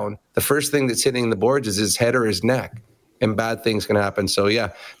goes down, the first thing that's hitting the boards is his head or his neck, and bad things can happen. So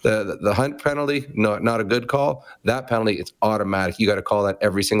yeah, the Hunt penalty, not a good call. That penalty, it's automatic. You got to call that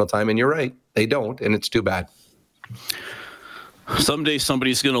every single time, and you're right, they don't, and it's too bad. Someday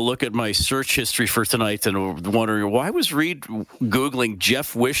somebody's going to look at my search history for tonight and wondering, why was Reed Googling Jeff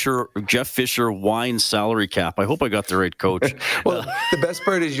Fisher wine salary cap? I hope I got the right coach. Well, the best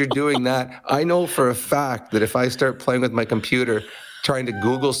part is you're doing that. I know for a fact that if I start playing with my computer, trying to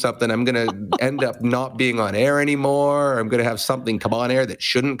Google something, I'm going to end up not being on air anymore. Or I'm going to have something come on air that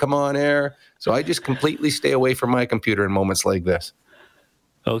shouldn't come on air. So I just completely stay away from my computer in moments like this.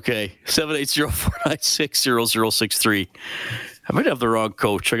 Okay, 780-496-0063. I might have the wrong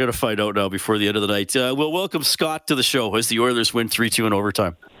coach. I got to find out now before the end of the night. We'll welcome Scott to the show as the Oilers win 3-2 in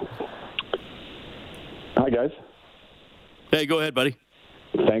overtime. Hi, guys. Hey, go ahead, buddy.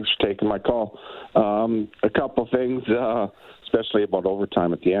 Thanks for taking my call. A couple things, especially about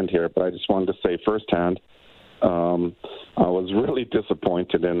overtime at the end here, but I just wanted to say firsthand, I was really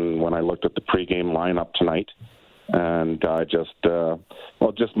disappointed when I looked at the pregame lineup tonight. And I just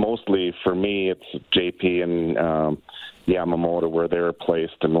mostly for me, it's JP and Yamamoto where they're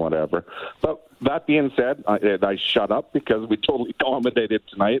placed and whatever. But that being said, I shut up because we totally dominated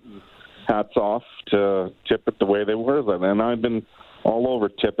tonight. And hats off to Tippett the way they were. And I've been all over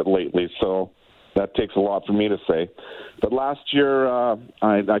Tippett lately, so that takes a lot for me to say. But last year,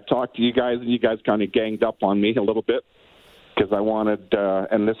 I talked to you guys, and you guys kind of ganged up on me a little bit. Because I wanted,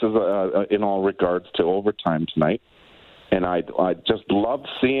 and this is in all regards to overtime tonight, and I just loved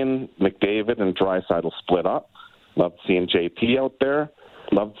seeing McDavid and Draisaitl split up. Loved seeing JP out there.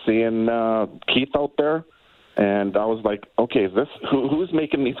 Loved seeing Keith out there. And I was like, okay, is this who's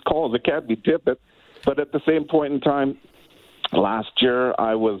making these calls? It can't be Tippett. But at the same point in time, last year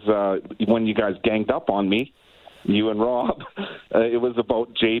I was when you guys ganged up on me, you and Rob, it was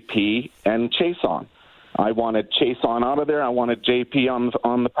about JP and Chiasson. I wanted Chiasson out of there. I wanted JP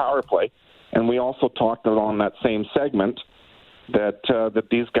on the power play, and we also talked on that same segment that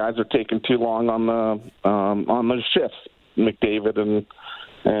these guys are taking too long on the shifts, McDavid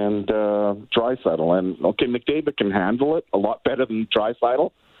and Draisaitl. And okay, McDavid can handle it a lot better than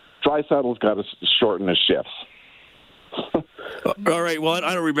Draisaitl. Draisaitl's got to shorten his shifts. All right. Well,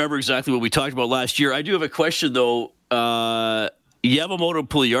 I don't remember exactly what we talked about last year. I do have a question though. Yamamoto and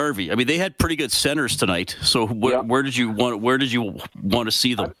Puljujarvi. I mean, they had pretty good centers tonight. So where did you want to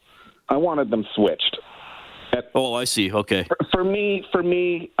see them? I wanted them switched. I see. Okay. For me,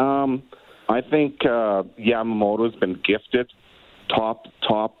 I think Yamamoto's been gifted top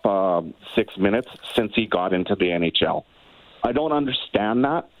 6 minutes since he got into the NHL. I don't understand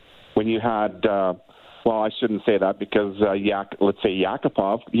that. When you had, I shouldn't say that because let's say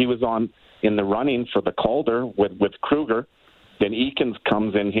Yakupov, he was in the running for the Calder with Kruger. Then Eakins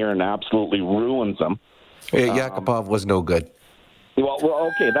comes in here and absolutely ruins them. Yakupov was no good. Well,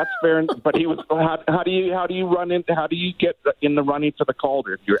 okay, that's fair. But he was. How do you run in? How do you get in the running for the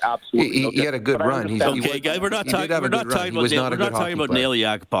Calder if you're absolutely? He had a good run. Okay, guys, we're not talking about Nail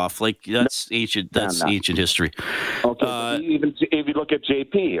Yakupov. Like that's ancient. That's ancient history. Okay, even if you look at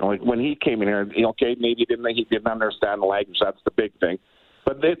JP, like when he came in here, okay, maybe he didn't understand the language. That's the big thing.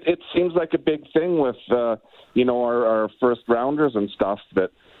 But it seems like a big thing with our first rounders and stuff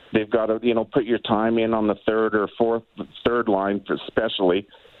that they've got to put your time in on the third line especially.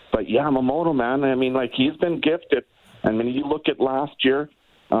 But Yamamoto, man, I mean, like he's been gifted. I mean, you look at last year,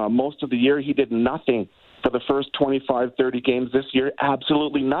 most of the year he did nothing for the first 25, 30 games. This year,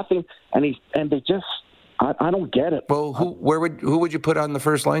 absolutely nothing. And they just, I don't get it. Well, who would you put on the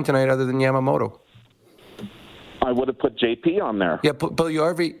first line tonight other than Yamamoto? I would have put JP on there. Yeah,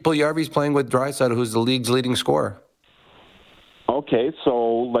 Puljujarvi's playing with Draisaitl, who's the league's leading scorer. Okay, so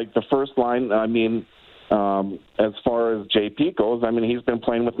like the first line, I mean, as far as JP goes, I mean, he's been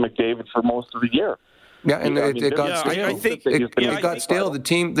playing with McDavid for most of the year. Yeah, and it got stale. I think it got stale.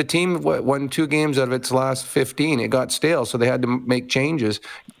 The team won 2 games out of its last 15. It got stale, so they had to make changes.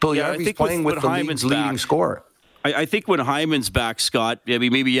 Puljujarvi's playing with the league's leading scorer. I think when Hyman's back, Scott, I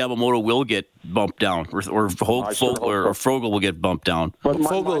mean, maybe Yamamoto will get bumped down, or Fogel will get bumped down. But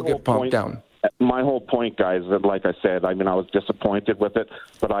Fogel will get bumped down. My whole point, guys, that like I said, I mean, I was disappointed with it,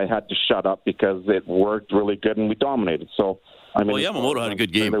 but I had to shut up because it worked really good and we dominated. So, I mean, Yamamoto had a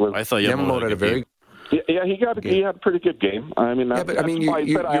good game. I thought Yamamoto had a very. Yeah, he had a pretty good game. I mean,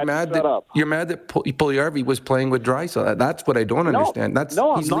 you're mad that Puljujarvi was playing with Draisaitl. That's what I don't understand.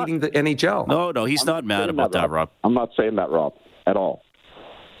 He's leading the NHL. No, he's not mad about that, Rob. I'm not saying that, Rob, at all.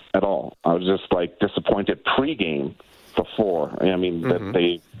 I was just like disappointed pregame before. I mean, that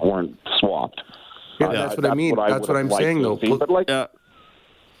they weren't swapped. Yeah, that's what I mean. That's what I'm saying, though.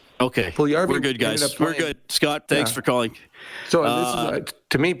 Okay, we're good, guys. We're good. Scott, thanks for calling. So this is,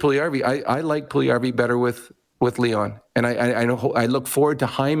 to me, Puljujarvi, I like Puljujarvi better with Leon. And I know I look forward to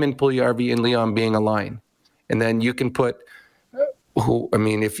Hyman, Puljujarvi, and Leon being a line. And then you can put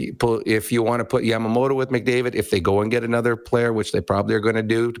if you want to put Yamamoto with McDavid, if they go and get another player, which they probably are going to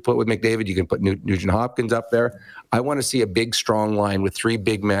do to put with McDavid, you can put Nugent Hopkins up there. I want to see a big, strong line with three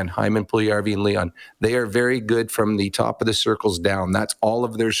big men, Hyman, Puljujarvi, and Leon. They are very good from the top of the circles down. That's all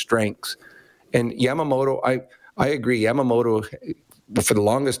of their strengths. And Yamamoto, I agree. Yamamoto, for the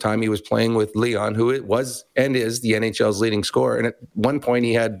longest time, he was playing with Leon, who was and is the NHL's leading scorer. And at one point,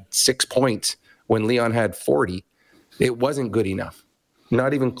 he had 6 points when Leon had 40. It wasn't good enough,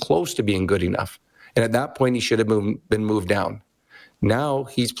 not even close to being good enough. And at that point, he should have been moved down. Now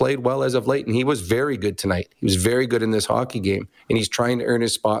he's played well as of late, and he was very good tonight. He was very good in this hockey game, and he's trying to earn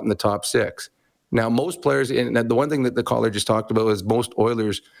his spot in the top 6. Now, most players, and the one thing that the caller just talked about was most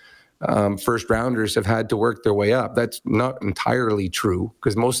Oilers first rounders have had to work their way up. That's not entirely true,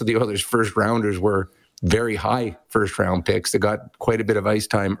 because most of the Oilers first rounders were very high first round picks that got quite a bit of ice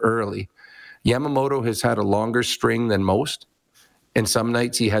time early. Yamamoto has had a longer string than most, and some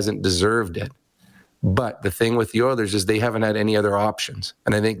nights he hasn't deserved it. But the thing with the Oilers is they haven't had any other options.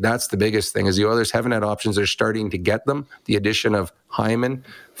 And I think that's the biggest thing, is the Oilers haven't had options. They're starting to get them. The addition of Hyman.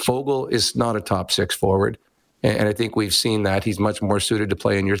 Fogle is not a top 6 forward. And I think we've seen that. He's much more suited to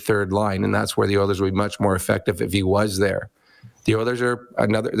play in your third line, and that's where the Oilers would be much more effective if he was there. The Oilers are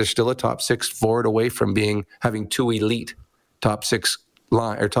they're still a top 6 forward away from having 2 elite top 6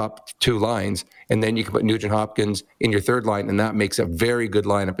 line or top 2 lines, and then you can put Nugent Hopkins in your third line, and that makes a very good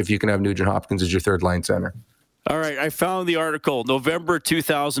lineup if you can have Nugent Hopkins as your third line center. All right, I found the article, November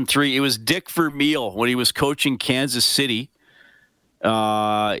 2003. It was Dick Vermeil when he was coaching Kansas City.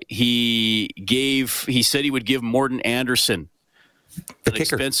 He said he would give Morten Andersen an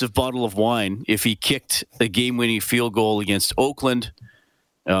expensive bottle of wine if he kicked a game-winning field goal against Oakland,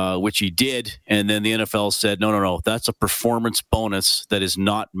 which he did. And then the NFL said, no, that's a performance bonus that is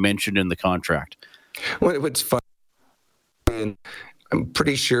not mentioned in the contract. What's funny, and I'm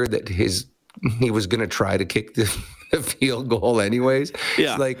pretty sure that he was going to try to kick the field goal anyways.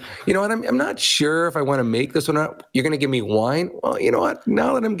 Yeah. It's like, you know what? I'm not sure if I want to make this one up. You're going to give me wine? Well, you know what?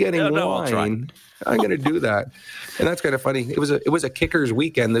 Now that I'm getting wine, I'm going to do that. And that's kind of funny. It was a kicker's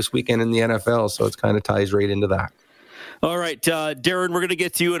weekend this weekend in the NFL, so it kind of ties right into that. All right, Darren, we're going to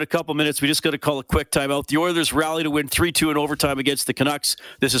get to you in a couple minutes. We just got to call a quick timeout. The Oilers rally to win 3-2 in overtime against the Canucks.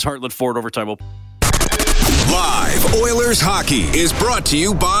 This is Heartland Ford Overtime Open. Live Oilers hockey is brought to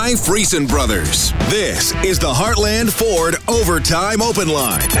you by Friesen Brothers. This is the Heartland Ford Overtime Open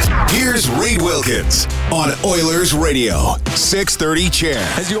Line. Here's Reed Wilkins on Oilers Radio, 630 CHED.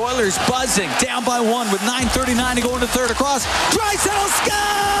 As the Oilers buzzing, down by 1 with 9:39 to go into third across. Draisaitl scores!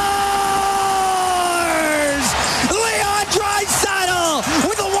 Leon Draisaitl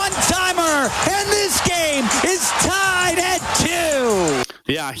with a one-timer, and this game is tied at 2.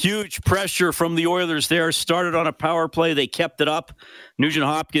 Yeah, huge pressure from the Oilers there. Started on a power play. They kept it up. Nugent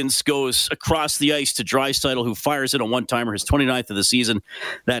Hopkins goes across the ice to Draisaitl, who fires in a one-timer, his 29th of the season.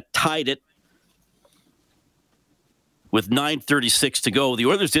 That tied it with 9:36 to go. The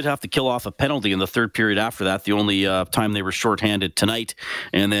Oilers did have to kill off a penalty in the third period after that, the only time they were shorthanded tonight.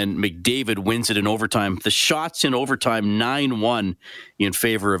 And then McDavid wins it in overtime. The shots in overtime, 9-1 in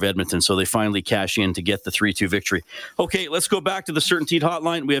favor of Edmonton. So they finally cash in to get the 3-2 victory. Okay, let's go back to the CertainTeed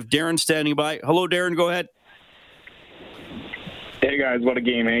hotline. We have Darren standing by. Hello, Darren. Go ahead. Hey, guys. What a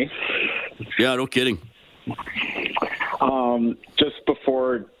game, eh? Yeah, no kidding. Just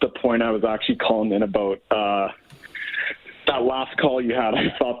before the point I was actually calling in about that last call you had, I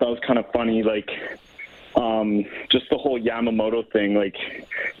thought that was kind of funny. Like, just the whole Yamamoto thing. Like,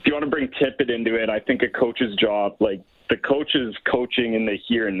 if you want to bring Tippett into it, I think a coach's job, like, the coach is coaching in the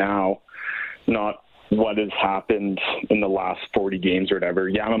here and now, not what has happened in the last 40 games or whatever.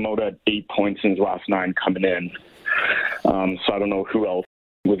 Yamamoto had 8 points in his last 9 coming in. So I don't know who else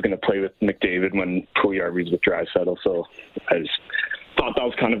was going to play with McDavid when Puljujarvi's with Draisaitl. So I just thought that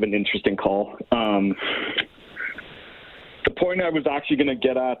was kind of an interesting call. The point I was actually going to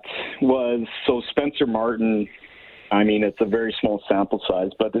get at was, so Spencer Martin, I mean, it's a very small sample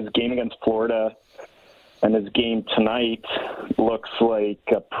size, but his game against Florida and his game tonight looks like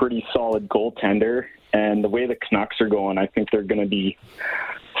a pretty solid goaltender. And the way the Canucks are going, I think they're going to be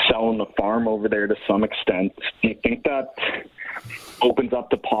selling the farm over there to some extent. Do you think that opens up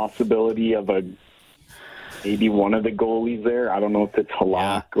the possibility of maybe one of the goalies there? I don't know if it's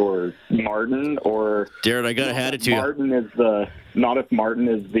Halak or Martin or... Darren, I got to hand it to Martin you. Not if Martin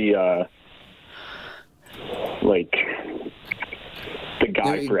is the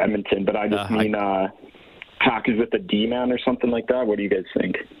guy for Edmonton, but I just mean Hack is with the D-man or something like that. What do you guys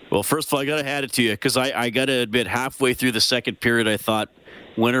think? Well, first of all, I got to hand it to you because I got to admit, halfway through the second period, I thought,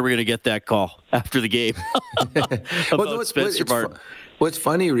 when are we going to get that call after the game about Spencer Martin? What's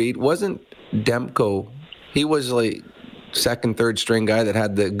funny, Reed, wasn't Demko, he was like second, third string guy that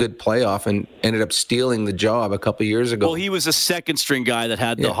had the good playoff and ended up stealing the job a couple years ago. Well, he was a second string guy that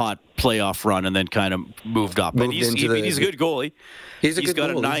had the hot playoff run and then kind of moved up. But he's a good goalie. He's a good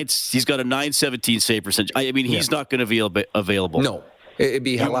goalie. He's got a 917 save percentage. I mean, he's not going to be available. No. It'd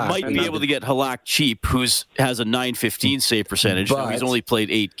be Halak. You might be able to get Halak cheap, who has a 915 save percentage. He's only played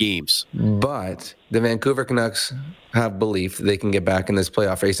 8 games. But the Vancouver Canucks have belief they can get back in this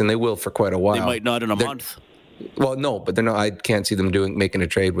playoff race, and they will for quite a while. They might not in a month. Well, no, but they're not. I can't see them making a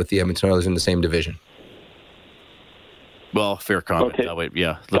trade with the Edmonton Oilers in the same division. Well, fair comment. Okay. That way,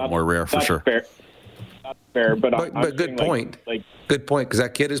 a little more rare for sure. Fair. That's fair, but good point. Good point, because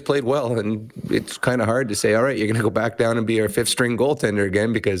that kid has played well, and it's kind of hard to say, all right, you're going to go back down and be our fifth string goaltender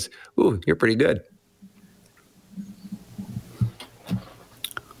again because, you're pretty good.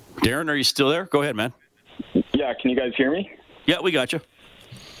 Darren, are you still there? Go ahead, man. Yeah, can you guys hear me? Yeah, we got you.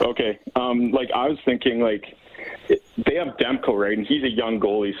 Okay. I was thinking, they have Demko, right? And he's a young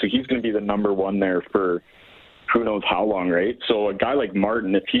goalie, so he's going to be the number one there for who knows how long, right? So a guy like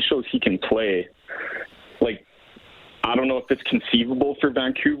Martin, if he shows he can play, I don't know if it's conceivable for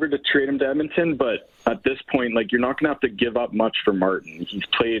Vancouver to trade him to Edmonton, but at this point, you're not going to have to give up much for Martin. He's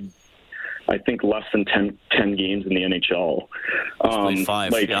played, I think, less than 10 games in the NHL. He's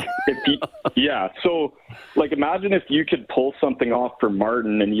played 5, So, imagine if you could pull something off for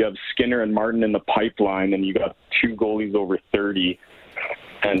Martin and you have Skinner and Martin in the pipeline and you got 2 goalies over 30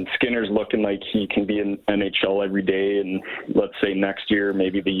 and Skinner's looking like he can be in NHL every day and let's say next year,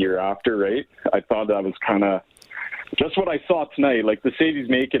 maybe the year after, right? I thought that was kind of just what I saw tonight. The save he's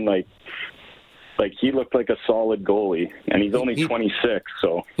making, he looked like a solid goalie, and he's only 26.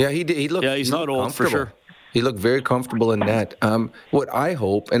 So he did. He looked. Yeah, he's not old for sure. He looked very comfortable in net. What I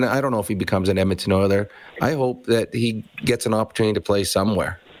hope, and I don't know if he becomes an Edmonton Oiler, I hope that he gets an opportunity to play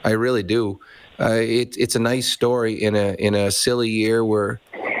somewhere. I really do. It's a nice story in a silly year where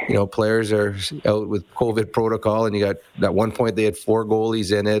players are out with COVID protocol, and you got at one point they had 4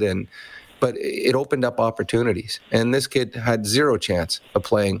 goalies in it, but it opened up opportunities. And this kid had 0 chance of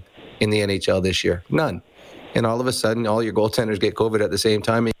playing in the NHL this year. None. And all of a sudden, all your goaltenders get COVID at the same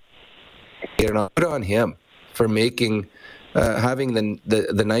time. Good on him for having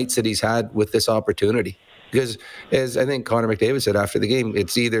the nights that he's had with this opportunity. Because, as I think Connor McDavid said after the game,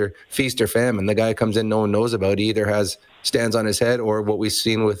 it's either feast or famine. The guy comes in no one knows about. He either stands on his head, or what we've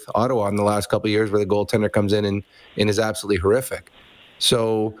seen with Ottawa in the last couple of years where the goaltender comes in and is absolutely horrific.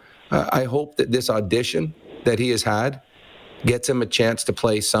 So I hope that this audition that he has had gets him a chance to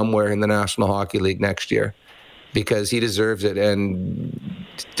play somewhere in the National Hockey League next year, because he deserves it, and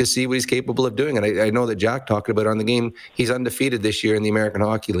to see what he's capable of doing. And I know that Jack talked about on the game, he's undefeated this year in the American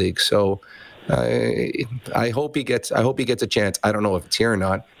Hockey League. So I hope he gets a chance. I don't know if it's here or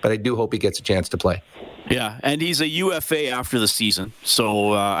not, but I do hope he gets a chance to play. Yeah, and he's a UFA after the season,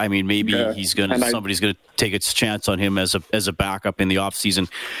 so maybe somebody's gonna take its chance on him as a backup in the off season.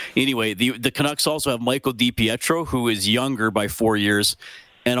 Anyway, the Canucks also have Michael DiPietro, who is younger by 4 years,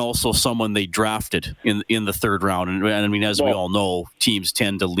 and also someone they drafted in the third round. And as we all know, teams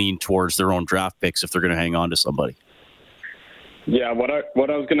tend to lean towards their own draft picks if they're going to hang on to somebody. Yeah, what I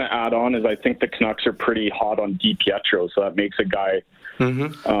was going to add on is I think the Canucks are pretty hot on DiPietro, so that makes a guy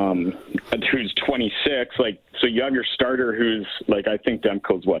who's 26. So you have your starter who's I think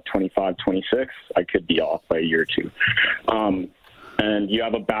Demko's 25, 26. I could be off by a year or two. And you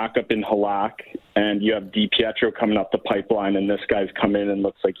have a backup in Halak, and you have DiPietro coming up the pipeline, and this guy's come in and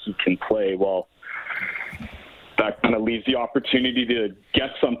looks like he can play. Well, that kind of leaves the opportunity to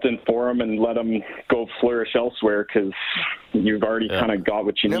get something for him and let him go flourish elsewhere, because you've already kind of got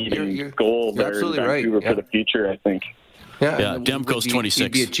what you need in goal there in Vancouver for the future, I think. Yeah, Demko's 26.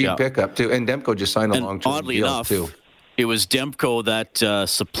 He'd be a cheap pickup, too. And Demko just signed a long-term oddly deal, enough, too. It was Demko that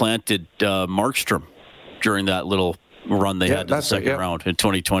supplanted Markstrom during that little run they had in the second round in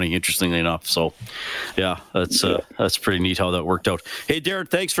 2020, interestingly enough. So, that's pretty neat how that worked out. Hey, Darren,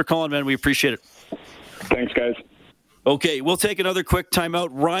 thanks for calling, man. We appreciate it. Thanks, guys. Okay, we'll take another quick timeout.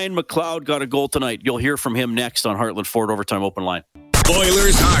 Ryan McLeod got a goal tonight. You'll hear from him next on Heartland Ford Overtime Open Line.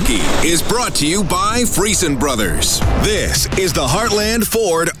 Oilers Hockey is brought to you by Friesen Brothers. This is the Heartland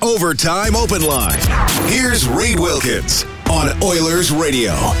Ford Overtime Open Line. Here's Reed Wilkins on Oilers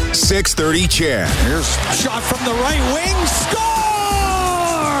Radio, 630 CHED. Here's a shot from the right wing. Scores!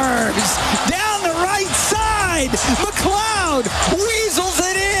 Down the right side. McLeod weasels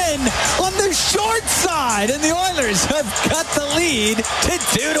it in on the short side. side, and the Oilers have cut the lead to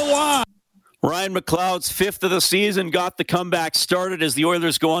 2-1. Ryan McLeod's 5th of the season got the comeback started as the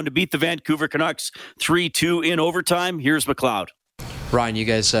Oilers go on to beat the Vancouver Canucks 3-2 in overtime. Here's McLeod. Ryan, you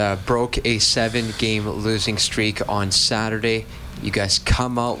guys broke a 7-game losing streak on Saturday. You guys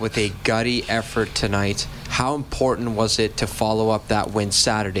come out with a gutty effort tonight. How important was it to follow up that win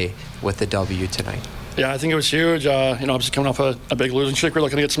Saturday with the W tonight? Yeah, I think it was huge. Obviously coming off a big losing streak, we're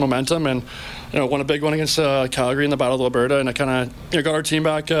looking to get some momentum, and won a big one against Calgary in the Battle of Alberta, and it kind of got our team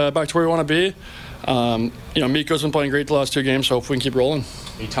back to where we want to be. Mikko's been playing great the last 2 games, so hopefully we can keep rolling.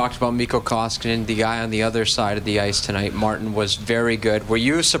 You talked about Mikko Koskinen, the guy on the other side of the ice tonight. Martin was very good. Were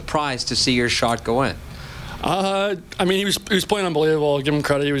you surprised to see your shot go in? He was playing unbelievable. I'll give him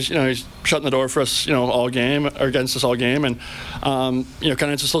credit. He was he's shutting the door for us, all game, or against us all game, and kind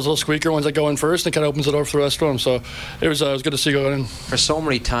of just those little squeaker ones that go in first, and kind of opens the door for the rest of them. So it was good to see going in. For so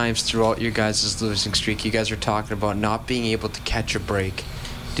many times throughout your guys' losing streak, you guys are talking about not being able to catch a break.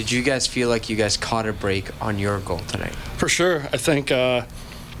 Did you guys feel like you guys caught a break on your goal tonight? For sure. I think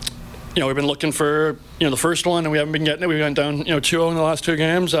we've been looking for the first one, and we haven't been getting it. We went down 2-0 in the last 2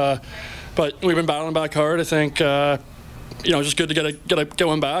 games. But we've been battling back hard. I think, just good to get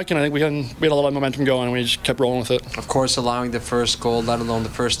one back, and I think we had a lot of momentum going, and we just kept rolling with it. Of course, allowing the first goal, let alone the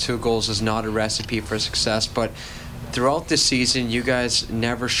first 2 goals, is not a recipe for success. But throughout the season, you guys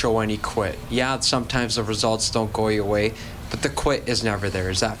never show any quit. Yeah, sometimes the results don't go your way, but the quit is never there.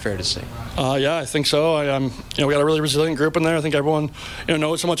 Is that fair to say? Yeah, I think so. We got a really resilient group in there. I think everyone,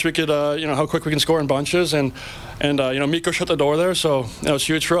 knows how much we could, how quick we can score in bunches, and Mikko shut the door there, so it's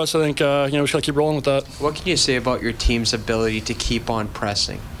huge for us. I think, we just got to keep rolling with that. What can you say about your team's ability to keep on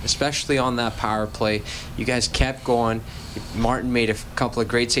pressing, especially on that power play? You guys kept going. Martin made a couple of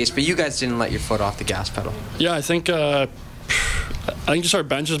great saves, but you guys didn't let your foot off the gas pedal. Yeah, I think just our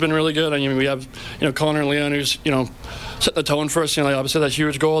bench has been really good. We have, Connor and Leon who's, set the tone for us. Obviously that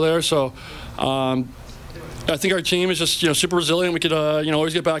huge goal there. So I think our team is just, super resilient. We could,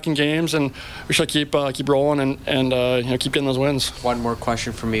 always get back in games, and we should keep rolling and keep getting those wins. One more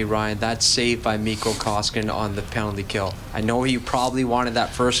question for me, Ryan. That save by Mikko Koskinen on the penalty kill. I know you probably wanted that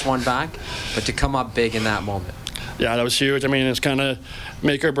first one back, but to come up big in that moment. Yeah, that was huge. It's kind of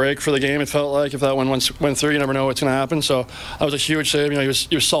make or break for the game. It felt like if that one went through, you never know what's going to happen. So that was a huge save.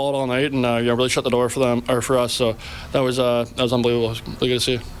 He was solid all night, and really shut the door for them or for us. So that was unbelievable. It was really good to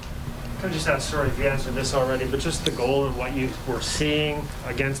see. I just asked, sorry if you answered this already, but just the goal and what you were seeing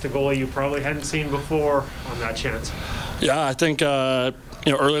against a goalie you probably hadn't seen before on that chance. Yeah, I think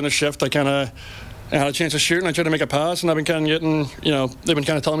early in the shift I had a chance to shoot, and I tried to make a pass, and I've been kind of getting, they've been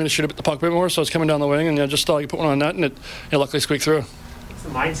kind of telling me to shoot the puck a bit more, so it's coming down the wing, and I just thought I could put one on net, and it luckily squeaked through. What's the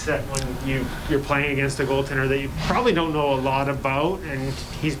mindset when you're playing against a goaltender that you probably don't know a lot about, and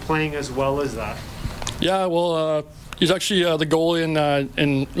he's playing as well as that? Yeah, well, he's actually the goalie in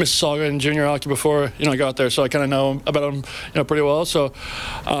Mississauga in junior hockey before I got there, so I kind of know about him pretty well. So,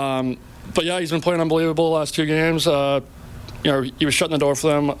 but yeah, he's been playing unbelievable the last 2 games. He was shutting the door for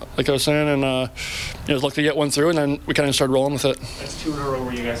them, like I was saying, and he was lucky to get one through, and then we kind of started rolling with it. That's 2 in a row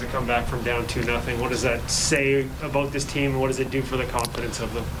where you guys have come back from down 2-0. What does that say about this team, and what does it do for the confidence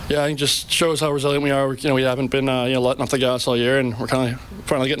of them? Yeah, it just shows how resilient we are. We haven't been letting off the gas all year, and we're kind of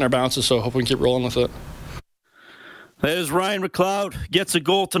finally getting our bounces, so hopefully we can keep rolling with it. That is Ryan McLeod, gets a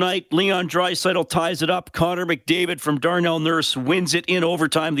goal tonight. Leon Draisaitl ties it up. Connor McDavid from Darnell Nurse wins it in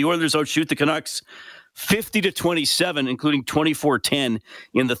overtime. The Oilers outshoot the Canucks 50-27, including 24-10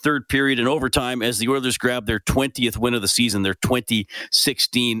 in the third period in overtime as the Oilers grab their 20th win of the season, their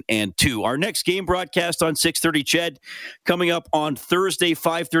 20-16-2. Our next game broadcast on 6:30 CHED coming up on Thursday,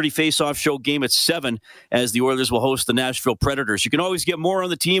 5:30 face-off show, game at 7 as the Oilers will host the Nashville Predators. You can always get more on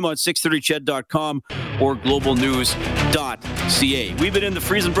the team on 630ched.com or globalnews.ca. We've been in the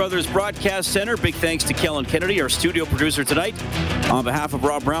Friesen Brothers Broadcast Center. Big thanks to Kellen Kennedy, our studio producer tonight. On behalf of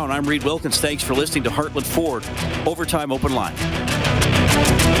Rob Brown, I'm Reed Wilkins. Thanks for listening to Heartland Ford Overtime Open Line.